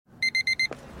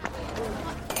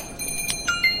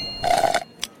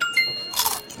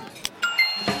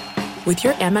With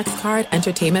your Amex card,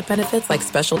 entertainment benefits like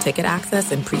special ticket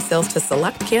access and pre-sales to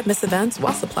select can't-miss events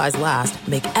while supplies last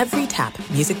make every tap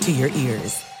music to your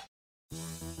ears.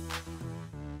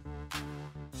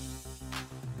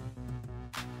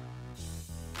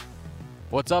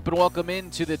 What's up and welcome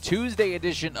into the Tuesday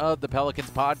edition of the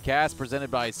Pelicans podcast presented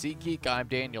by SeatGeek. I'm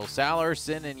Daniel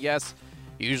Salerson, and yes,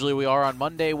 usually we are on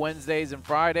Monday, Wednesdays, and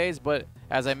Fridays, but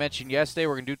as I mentioned yesterday,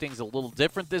 we're going to do things a little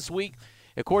different this week.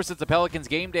 Of course, it's the Pelicans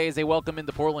game day as they welcome in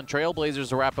the Portland Trail Blazers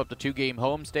to wrap up the two-game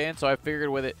homestand, so I figured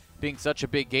with it being such a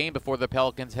big game before the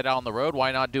Pelicans head out on the road,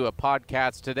 why not do a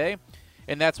podcast today?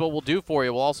 And that's what we'll do for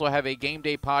you. We'll also have a game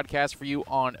day podcast for you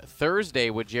on Thursday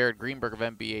with Jared Greenberg of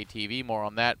NBA TV. More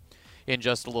on that in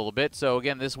just a little bit. So,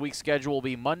 again, this week's schedule will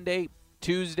be Monday,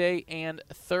 Tuesday, and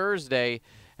Thursday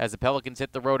as the Pelicans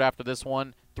hit the road after this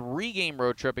one. 3-game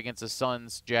road trip against the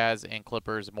Suns, Jazz, and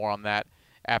Clippers. More on that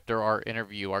after our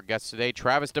interview. Our guest today,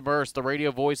 Travis Demers, the radio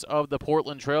voice of the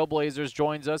Portland Trail Blazers,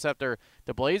 joins us after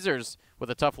the Blazers with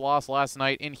a tough loss last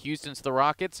night in Houston to the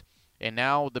Rockets. And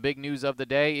now the big news of the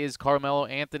day is Carmelo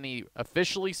Anthony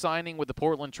officially signing with the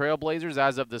Portland Trail Blazers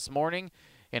as of this morning.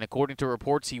 And according to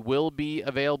reports, he will be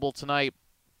available tonight.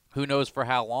 Who knows for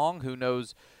how long? Who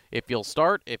knows if he'll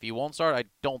start, if he won't start? I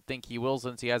don't think he will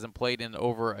since he hasn't played in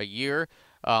over a year.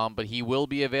 But he will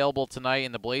be available tonight,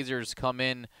 and the Blazers come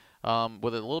in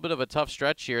with a little bit of a tough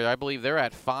stretch here. I believe they're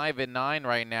at 5-9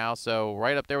 right now, so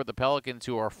right up there with the Pelicans,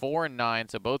 who are 4-9.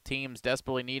 So both teams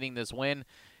desperately needing this win,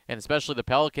 and especially the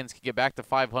Pelicans can get back to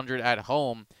 500 at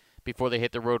home before they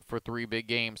hit the road for 3 big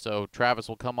games. So Travis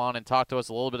will come on and talk to us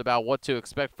a little bit about what to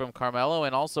expect from Carmelo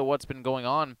and also what's been going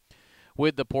on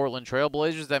with the Portland Trail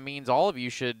Blazers. That means all of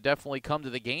you should definitely come to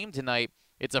the game tonight.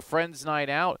 It's a friends night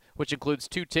out, which includes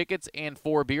 2 tickets and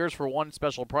 4 beers for one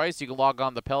special price. You can log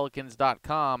on to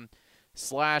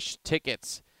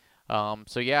pelicans.com/tickets.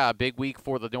 So yeah, a big week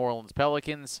for the New Orleans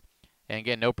Pelicans. And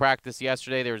again, no practice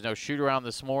yesterday. There was no shoot-around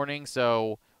this morning.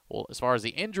 So as far as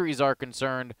the injuries are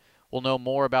concerned, we'll know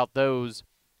more about those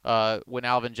when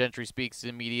Alvin Gentry speaks to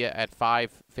the media at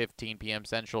 5:15 p.m.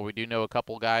 Central. We do know a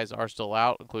couple guys are still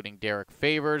out, including Derek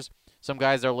Favors. Some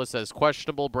guys are listed as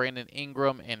questionable, Brandon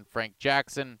Ingram and Frank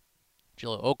Jackson.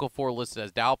 Jahlil Okafor listed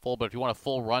as doubtful, but if you want a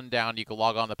full rundown, you can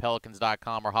log on to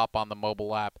pelicans.com or hop on the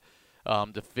mobile app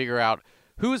to figure out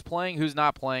who's playing, who's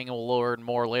not playing, and we'll learn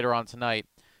more later on tonight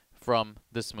from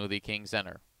the Smoothie King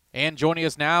Center. And joining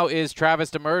us now is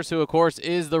Travis Demers, who, of course,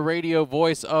 is the radio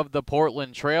voice of the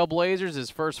Portland Trail Blazers,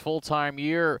 his first full-time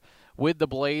year with the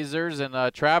Blazers. And,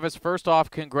 Travis, first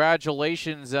off,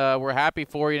 congratulations. We're happy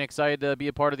for you and excited to be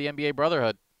a part of the NBA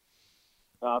Brotherhood.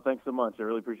 Thanks so much. I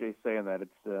really appreciate you saying that.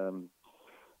 It's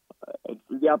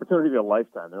the opportunity of a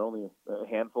lifetime. There are only a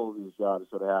handful of these jobs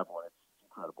that have one. It's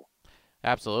incredible.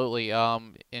 Absolutely.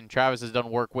 And Travis has done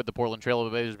work with the Portland Trail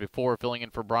Blazers before, filling in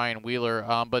for Brian Wheeler.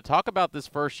 But talk about this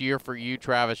first year for you,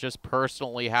 Travis, just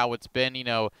personally, how it's been,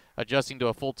 adjusting to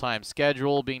a full-time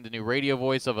schedule, being the new radio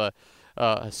voice of a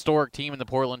historic team in the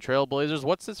Portland Trail Blazers.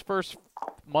 What's this first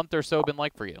month or so been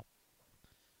like for you?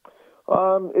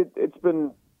 It's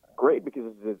been great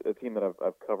because it's a team that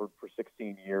I've covered for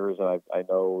 16 years, and I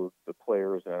know the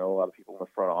players, and I know a lot of people in the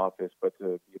front office, but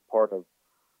to be a part of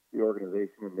the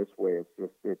organization in this way,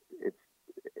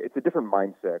 it's a different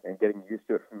mindset, and getting used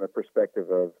to it from the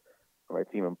perspective of my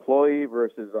team employee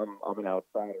versus I'm an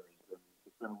outsider.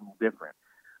 It's been a little different.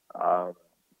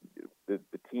 The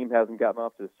team hasn't gotten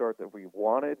off to the start that we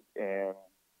wanted, and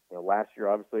last year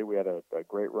obviously we had a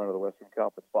great run of the Western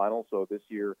Conference Finals. So this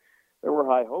year there were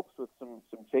high hopes with some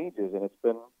changes, and it's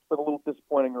been a little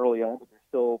disappointing early on. But there's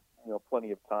still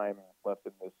plenty of time left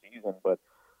in this season, but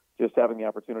just having the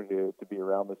opportunity to be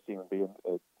around this team and be in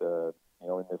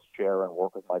this chair and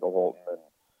work with Michael Holton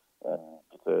and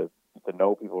to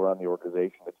know people around the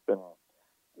organization, it's been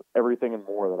everything and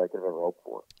more that I could have ever hoped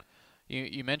for.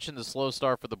 You mentioned the slow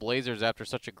start for the Blazers after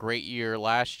such a great year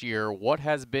last year. What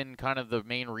has been kind of the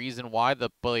main reason why the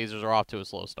Blazers are off to a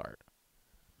slow start?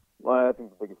 Well, I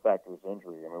think the biggest factor is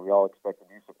injury. I mean, we all expected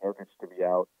Jusuf Nurkic to be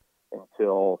out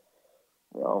until,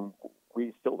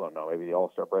 we still don't know. Maybe the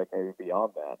All-Star break, maybe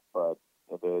beyond that. But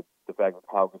the fact that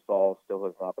Pau Gasol still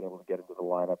has not been able to get into the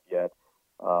lineup yet.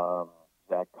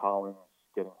 Zach Collins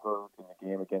getting hurt in the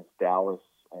game against Dallas,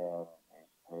 and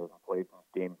he hasn't played since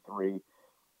Game 3.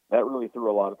 That really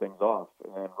threw a lot of things off.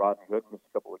 And then Rodney Hood missed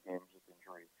a couple of games with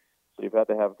injury. So you've had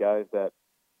to have guys that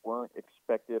weren't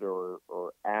expected or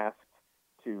asked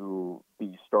to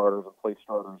be starters and play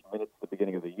starters minutes at the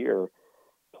beginning of the year,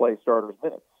 play starters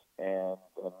minutes. And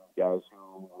guys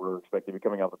who were expected to be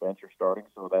coming off the bench are starting,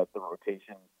 so that the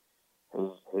rotation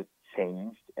has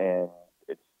changed. And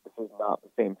this is not the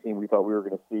same team we thought we were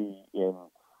going to see in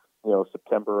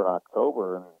September and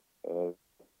October, and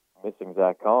missing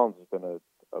Zach Collins has been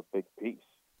a big piece.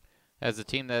 As a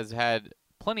team that has had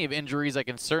plenty of injuries, I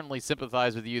can certainly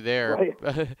sympathize with you there.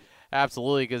 Right.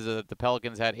 Absolutely, because the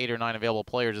Pelicans had 8 or 9 available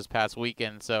players this past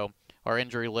weekend, so our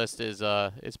injury list is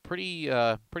pretty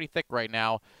thick right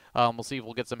now. We'll see if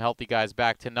we'll get some healthy guys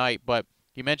back tonight. But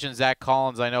you mentioned Zach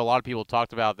Collins. I know a lot of people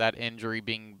talked about that injury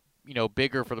being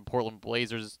bigger for the Portland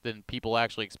Blazers than people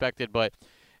actually expected. But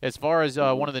as far as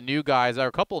one of the new guys, or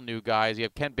a couple of new guys, you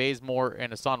have Kent Bazemore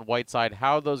and Hassan Whiteside.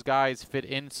 How those guys fit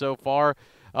in so far?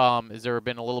 Has there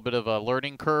been a little bit of a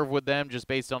learning curve with them just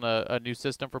based on a new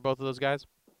system for both of those guys?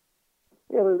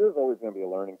 Yeah, there's always going to be a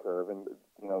learning curve. And,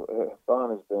 Hassan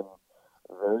has been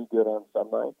very good on some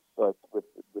nights. Like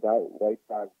without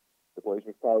Whiteside, the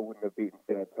Blazers probably wouldn't have beaten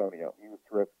San Antonio. He was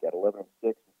terrific at 11 and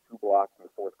 6 and 2 blocks in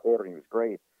the fourth quarter, and he was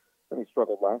great. Then he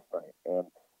struggled last night. And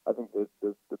I think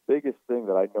the biggest thing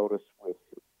that I noticed with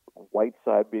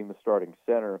Whiteside being the starting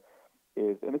center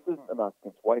is, and this isn't a knock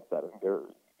against Whiteside, I think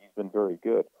he's been very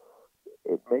good.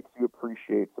 It makes you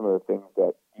appreciate some of the things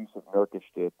that Yusuf Nurkic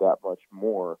did that much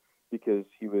more, because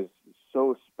he was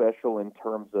so special in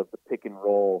terms of the pick and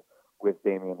roll with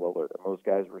Damian Lillard. And those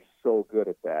guys were so good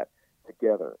at that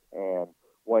together. And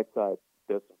Whiteside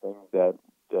does some things that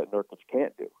Nurkic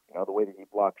can't do. The way that he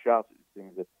blocks shots is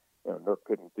things that Nurk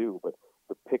couldn't do. But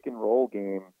the pick and roll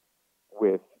game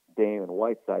with Dame and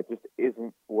Whiteside just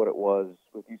isn't what it was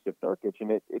with Yusuf Nurkic.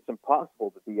 And it's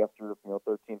impossible to be after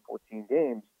 13, 14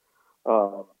 games.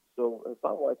 So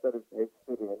Hassan Whiteside has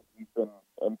fit in. He's been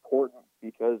important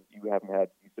because you haven't had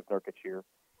Yusuf Nurkic here.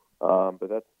 But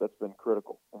that's been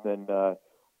critical. And then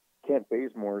Kent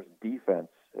Bazemore's defense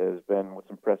has been what's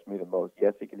impressed me the most.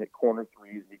 Yes, he can hit corner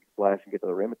threes, he can slash and get to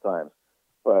the rim at times,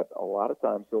 but a lot of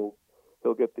times he'll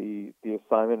get the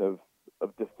assignment of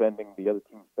defending the other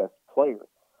team's best player,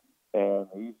 and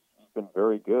he's been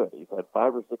very good. He's had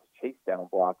 5 or 6 chase down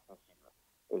blocks this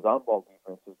year. His on-ball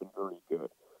defense has been very good.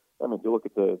 I mean, you look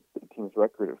at the team's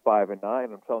record at 5 and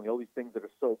 9. I'm telling you all these things that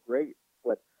are so great,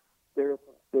 but there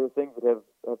are things that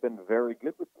have been very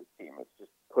good with this team. It's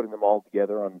just putting them all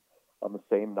together on the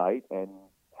same night and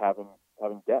having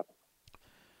depth.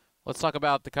 Let's talk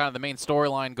about the main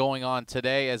storyline going on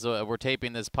today as we're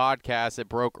taping this podcast. It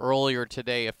broke earlier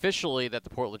today officially that the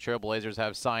Portland Trail Blazers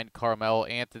have signed Carmelo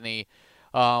Anthony.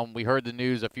 We heard the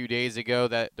news a few days ago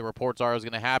that the reports are it was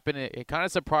going to happen. It kind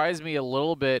of surprised me a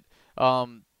little bit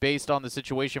based on the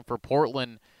situation for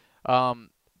Portland.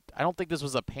 I don't think this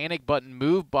was a panic button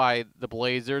move by the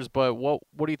Blazers, but what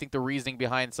do you think the reasoning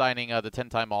behind signing the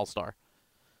 10-time All-Star?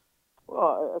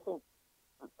 Well, I think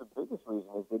the biggest reason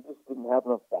is they just didn't have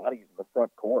enough bodies in the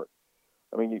front court.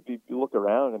 I mean, you look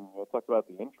around and talk about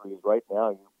the injuries right now.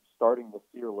 You're starting to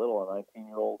see Little, a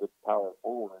 19-year-old at power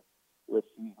forward, which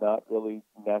he's not really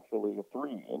naturally a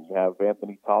 3. And you have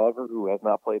Anthony Tolliver, who has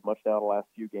not played much now the last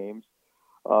few games,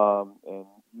 and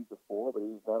he's a 4, but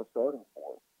he's not a starting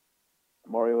 4.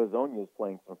 Mario Hezonja is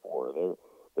playing some 4.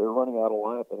 They're running out of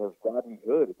lineup that has Rodney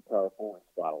Hood at the power forward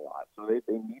spot a lot. So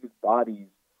they needed bodies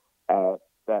at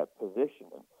that position.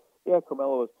 And yeah,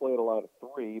 Carmelo has played a lot of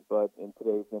 3, but in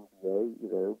today's NBA,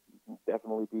 he can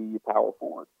definitely be a power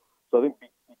forward. So I think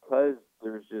because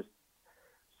there's just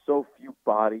so few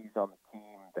bodies on the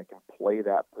team that can play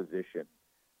that position,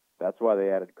 that's why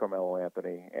they added Carmelo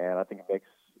Anthony, and I think it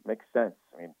makes sense.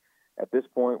 I mean, at this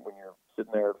point, when you're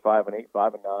sitting there at 5 and 8,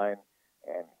 5 and 9,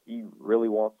 and he really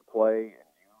wants to play,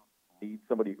 and you need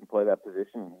somebody who can play that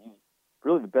position, and he's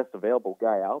really the best available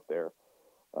guy out there,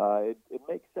 it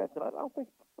makes sense. And I don't think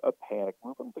it's a panic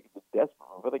move. I don't think it's a desperate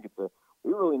move. I think it's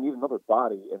we really need another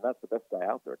body, and that's the best guy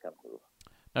out there kind of move.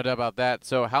 No doubt about that.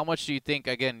 So how much do you think,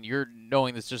 again, you're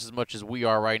knowing this just as much as we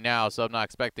are right now, so I'm not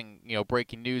expecting,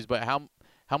 breaking news, but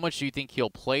how much do you think he'll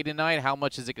play tonight? How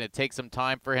much is it going to take some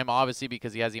time for him, obviously,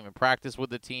 because he hasn't even practiced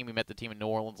with the team. He met the team in New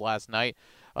Orleans last night.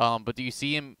 But do you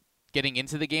see him getting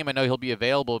into the game? I know he'll be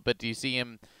available, but do you see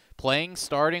him playing,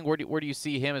 starting? Where do you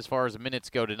see him as far as minutes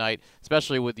go tonight,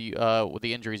 especially with the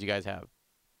injuries you guys have?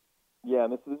 Yeah,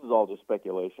 and this is all just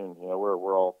speculation.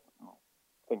 We're all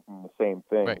thinking the same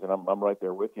things, right. And I'm right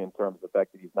there with you in terms of the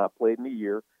fact that he's not played in a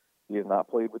year. He has not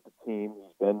played with the team.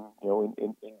 He's been, in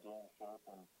game shape.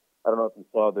 And I don't know if you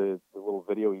saw the little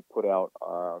video he put out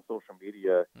on social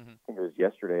media. I think it was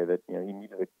yesterday that he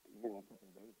needed a couple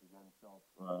of days to get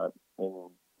himself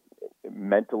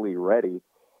mentally ready.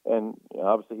 And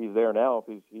obviously he's there now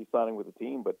if he's signing with the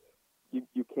team. But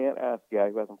you can't ask a guy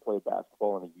who hasn't played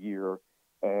basketball in a year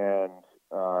and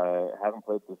hasn't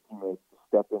played with his teammates to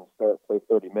step in, play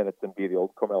 30 minutes, and be the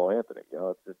old Carmelo Anthony.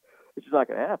 It's just not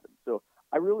going to happen. So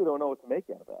I really don't know what to make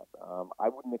out of that. I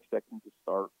wouldn't expect him to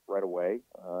start right away.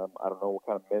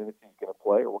 minutes he's going to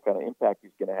play or what kind of impact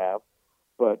he's going to have,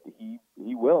 but he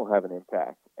will have an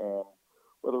impact. And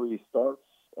whether he starts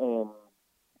and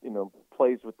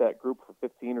plays with that group for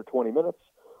 15 or 20 minutes,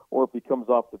 or if he comes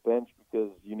off the bench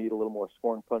because you need a little more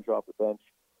scoring punch off the bench,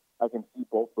 I can see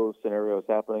both those scenarios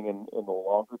happening in the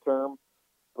longer term.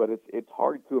 But it's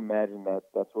hard to imagine that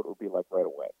that's what it would be like right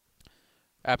away.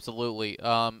 Absolutely.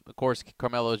 Of course,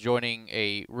 Carmelo joining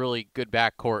a really good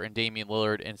backcourt in Damian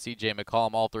Lillard and C.J.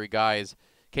 McCollum, all three guys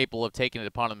capable of taking it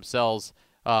upon themselves.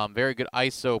 Very good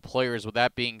ISO players. With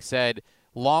that being said,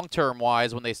 long-term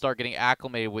wise, when they start getting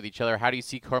acclimated with each other, how do you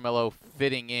see Carmelo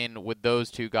fitting in with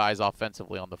those two guys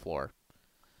offensively on the floor?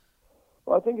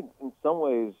 Well, I think in some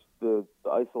ways the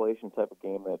isolation type of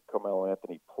game that Carmelo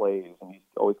Anthony plays, and he's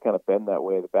always kind of been that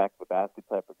way, the back-to-the-basket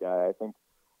type of guy, I think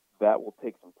that will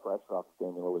take some pressure off of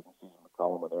Damian Lillard and C.J.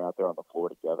 McCollum when they're out there on the floor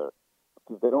together,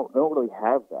 because they don't really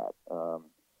have that.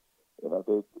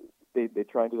 They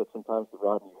try and do that sometimes to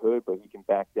Rodney Hood, but he can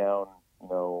back down,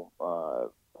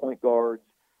 point guards.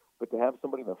 But to have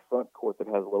somebody in the front court that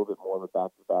has a little bit more of a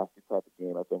back-to-basket type of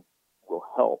game, I think will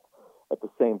help. At the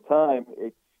same time,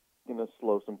 it's going to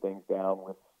slow some things down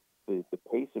with the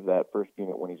pace of that first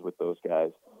unit when he's with those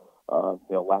guys.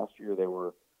 Last year they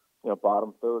were,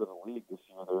 bottom third of the league. This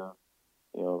year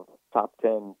they're, top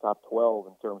 10, top 12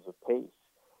 in terms of pace.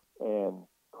 And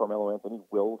Carmelo Anthony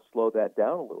will slow that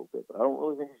down a little bit. But I don't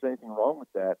really think there's anything wrong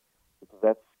with that, because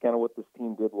that's kind of what this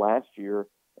team did last year,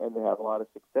 and they had a lot of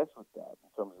success with that in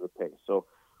terms of the pace. So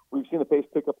we've seen the pace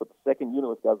pick up with the second unit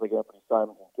with guys like Anthony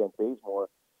Simons and Kent Bazemore.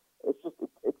 It's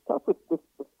tough with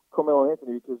Carmelo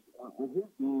Anthony, because when his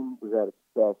game was at its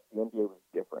best, the NBA was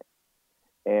different.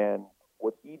 And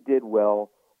what he did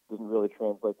well didn't really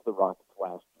translate to the Rockets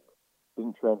last year.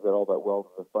 Didn't translate all that well to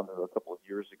the Thunder a couple of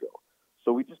years ago.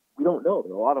 So we don't know.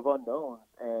 There are a lot of unknowns,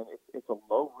 and it's a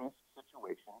low-risk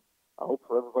situation. I hope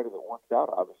for everybody that works out,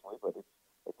 obviously, but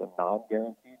it's a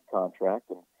non-guaranteed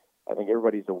contract, and I think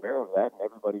everybody's aware of that, and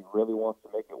everybody really wants to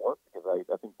make it work, because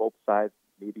I think both sides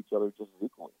need each other just as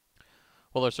equally.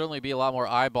 Well, there'll certainly be a lot more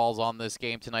eyeballs on this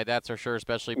game tonight, that's for sure,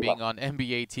 especially being on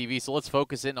NBA TV. So let's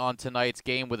focus in on tonight's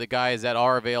game with the guys that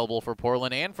are available for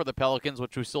Portland and for the Pelicans,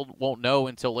 which we still won't know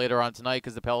until later on tonight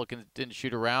because the Pelicans didn't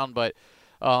shoot around. But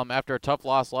after a tough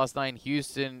loss last night in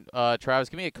Houston, Travis,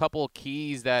 give me a couple of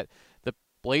keys that the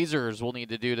Blazers will need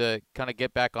to do to kind of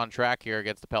get back on track here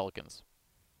against the Pelicans.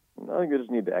 I think they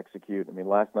just need to execute. I mean,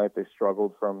 last night they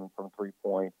struggled from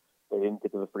three-point. They didn't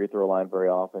get to the free throw line very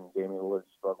often. Damian Lillard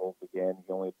struggled again.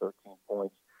 He only had 13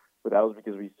 points. But that was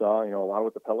because we saw, a lot of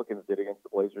what the Pelicans did against the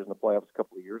Blazers in the playoffs a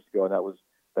couple of years ago, and that was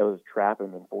trap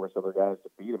him and force other guys to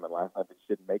beat him. And last night they just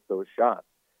didn't make those shots.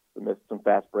 They missed some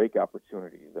fast break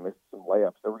opportunities. They missed some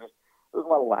layups. There was a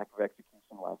lot of lack of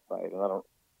execution last night. And I'm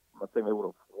not saying they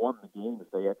would have won the game if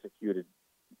they executed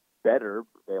better.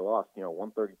 They lost,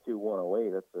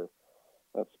 132-108.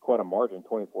 That's quite a margin,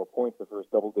 24 points, the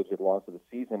first double-digit loss of the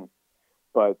season.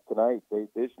 But tonight, they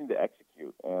just need to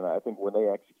execute. And I think when they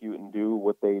execute and do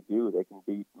what they do, they can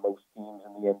beat most teams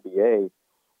in the NBA.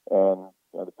 And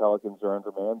the Pelicans are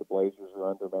undermanned. The Blazers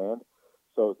are undermanned.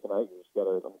 So tonight, you just got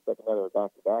to, on the second night of a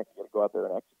back-to-back, you got to go out there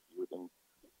and execute. And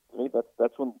to me,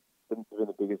 that's when been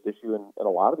the biggest issue in a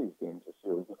lot of these games this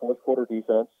year. It was the fourth quarter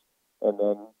defense, and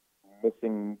then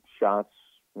missing shots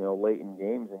late in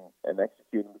games and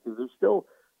executing, because there's still,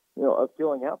 a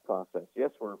filling out process.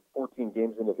 Yes, we're 14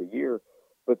 games into the year,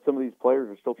 but some of these players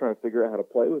are still trying to figure out how to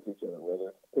play with each other, whether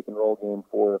it's a pick and roll game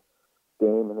for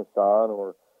Dame and Hassan,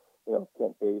 or,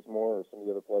 Kent Bazemore, or some of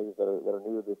the other players that are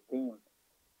new to this team.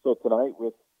 So tonight,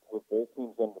 with both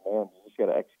teams in demand, you just got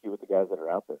to execute with the guys that are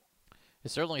out there. It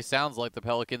certainly sounds like the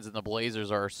Pelicans and the Blazers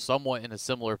are somewhat in a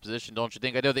similar position, don't you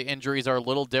think? I know the injuries are a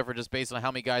little different just based on how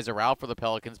many guys are out for the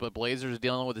Pelicans, but Blazers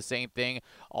dealing with the same thing.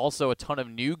 Also, a ton of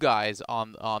new guys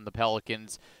on the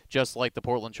Pelicans, just like the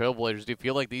Portland Trail Blazers. Do you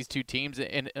feel like these two teams,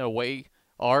 in a way,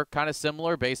 are kind of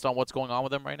similar based on what's going on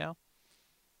with them right now?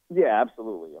 Yeah,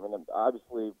 absolutely. I mean,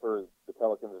 obviously, for the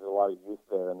Pelicans, there's a lot of youth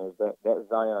there, and there's that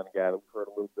Zion guy that we've heard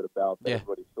a little bit about that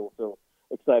everybody's still so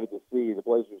excited to see. The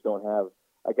Blazers don't have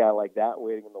a guy like that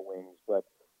waiting in the wings, but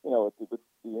it's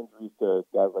the injuries to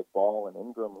guys like Ball and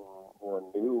Ingram who are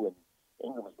new, and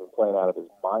Ingram has been playing out of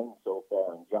his mind so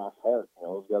far, and Josh Hart,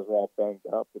 those guys are all banged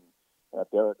up, and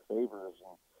Derek Favors,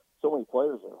 and so many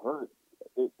players are hurt.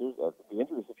 There's the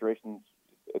injury situation,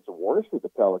 it's worse with the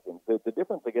Pelicans. The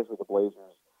difference, I guess, with the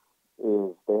Blazers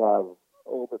is they have a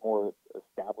little bit more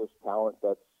established talent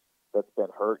that's been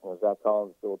hurt. Zach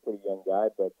Collins is still a pretty young guy,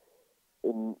 but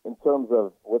in terms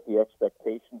of what the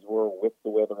expectations were with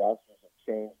the way the rosters have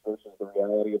changed versus the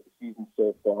reality of the season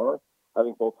so far, I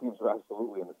think both teams are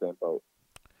absolutely in the same boat.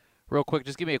 Real real quick,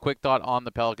 just give me a quick thought on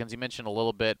the Pelicans. You mentioned a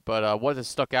little bit, but what has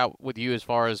stuck out with you as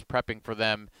far as prepping for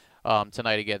them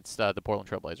tonight against the Portland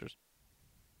Trail Blazers?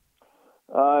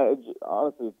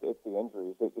 Honestly, it's the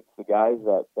injuries. It's the guys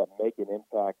that make an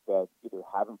impact that either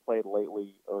haven't played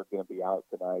lately or are going to be out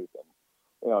tonight.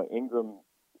 And, Ingram,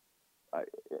 I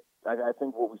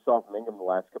think what we saw from Ingram the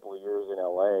last couple of years in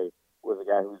L.A. was a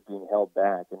guy who was being held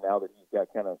back. And now that he's got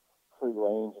kind of free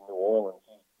range in New Orleans,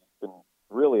 he's been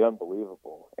really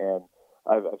unbelievable. And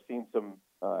I've seen some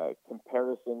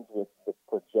comparisons with the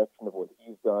projection of what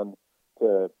he's done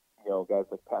to guys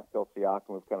like Pascal Siakam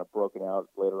who've kind of broken out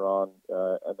later on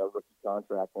in their rookie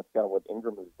contract. And that's kind of what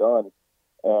Ingram has done.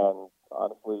 And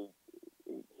honestly,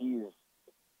 he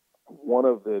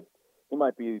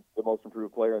might be the most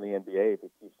improved player in the NBA if he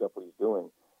keeps up what he's doing.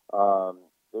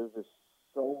 There's just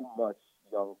so much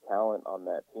young talent on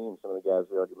that team. Some of the guys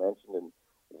we already mentioned, and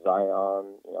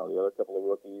Zion, the other couple of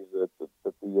rookies that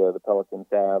the Pelicans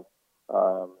have.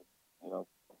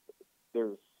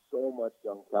 There's so much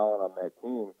young talent on that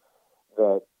team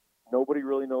that nobody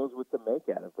really knows what to make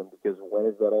out of them, because when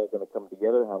is that all going to come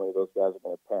together? How many of those guys are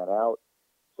going to pan out?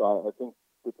 So I think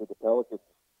with the Pelicans,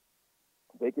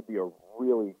 they could be a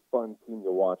really fun team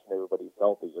to watch and everybody's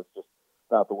healthy. It's just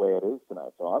not the way it is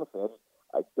tonight. So honestly,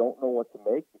 I don't know what to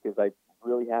make, because I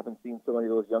really haven't seen so many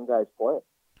of those young guys play.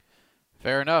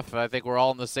 Fair enough. I think we're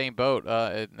all in the same boat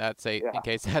in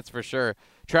case, that's for sure.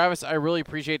 Travis, I really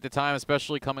appreciate the time,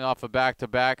 especially coming off a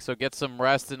back-to-back. So get some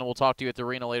rest, and we'll talk to you at the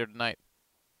arena later tonight.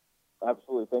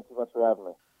 Absolutely. Thank you so much for having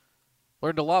me.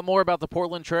 Learned a lot more about the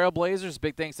Portland Trail Blazers.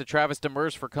 Big thanks to Travis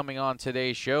Demers for coming on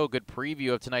today's show. Good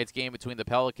preview of tonight's game between the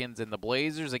Pelicans and the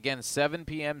Blazers. Again, 7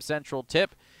 p.m. Central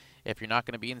tip. If you're not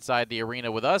going to be inside the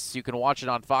arena with us, you can watch it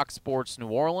on Fox Sports New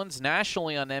Orleans,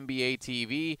 nationally on NBA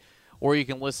TV, or you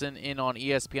can listen in on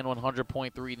ESPN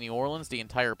 100.3 New Orleans, the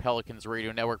entire Pelicans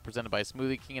radio network presented by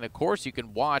Smoothie King. And, of course, you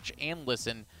can watch and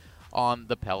listen on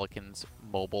the Pelicans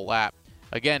mobile app.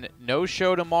 Again, no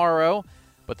show tomorrow,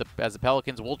 but as the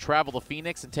Pelicans will travel to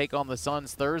Phoenix and take on the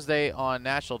Suns Thursday on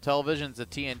national television. It's a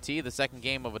TNT, the second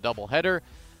game of a doubleheader.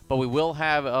 But we will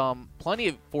have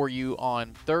plenty for you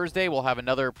on Thursday. We'll have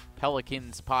another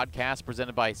Pelicans podcast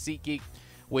presented by SeatGeek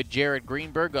with Jared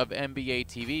Greenberg of NBA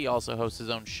TV. He also hosts his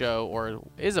own show, or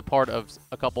is a part of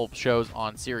a couple of shows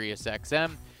on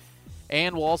SiriusXM.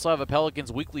 And we'll also have a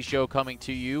Pelicans weekly show coming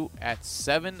to you at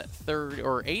 7:30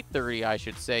 or 8:30, I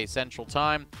should say, Central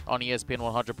Time on ESPN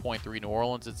 100.3 New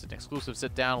Orleans. It's an exclusive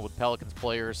sit-down with Pelicans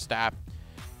players, staff,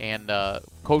 and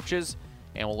coaches,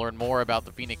 and we'll learn more about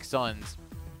the Phoenix Suns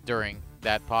during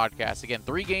that podcast. Again,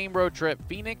 3-game road trip: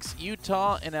 Phoenix,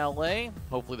 Utah, and LA.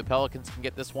 Hopefully the Pelicans can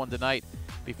get this one tonight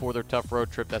before their tough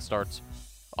road trip that starts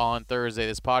on Thursday.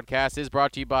 This podcast is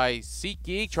brought to you by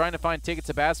SeatGeek. Trying to find tickets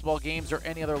to basketball games or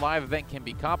any other live event can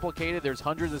be complicated. There's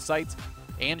hundreds of sites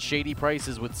and shady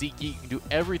prices. With SeatGeek, you can do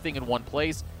everything in one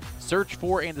place. Search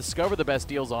for and discover the best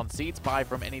deals on seats, buy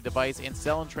from any device, and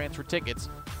sell and transfer tickets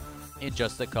in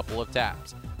just a couple of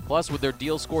taps. Plus, with their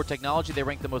Deal Score technology, they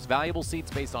rank the most valuable seats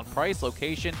based on price,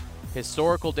 location,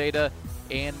 historical data,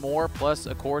 and more. Plus,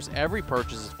 of course, every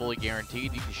purchase is fully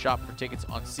guaranteed. You can shop for tickets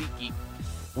on SeatGeek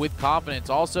with confidence.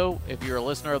 Also, if you're a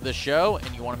listener of this show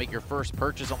and you want to make your first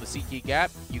purchase on the SeatGeek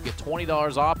app, you get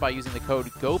 $20 off by using the code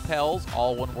GOPELS,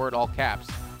 all one word, all caps,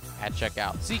 at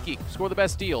checkout. SeatGeek, score the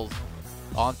best deals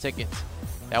on tickets.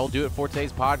 That will do it for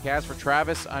today's podcast. For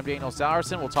Travis, I'm Daniel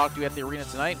Salerson. We'll talk to you at the arena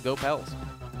tonight. Go Pels.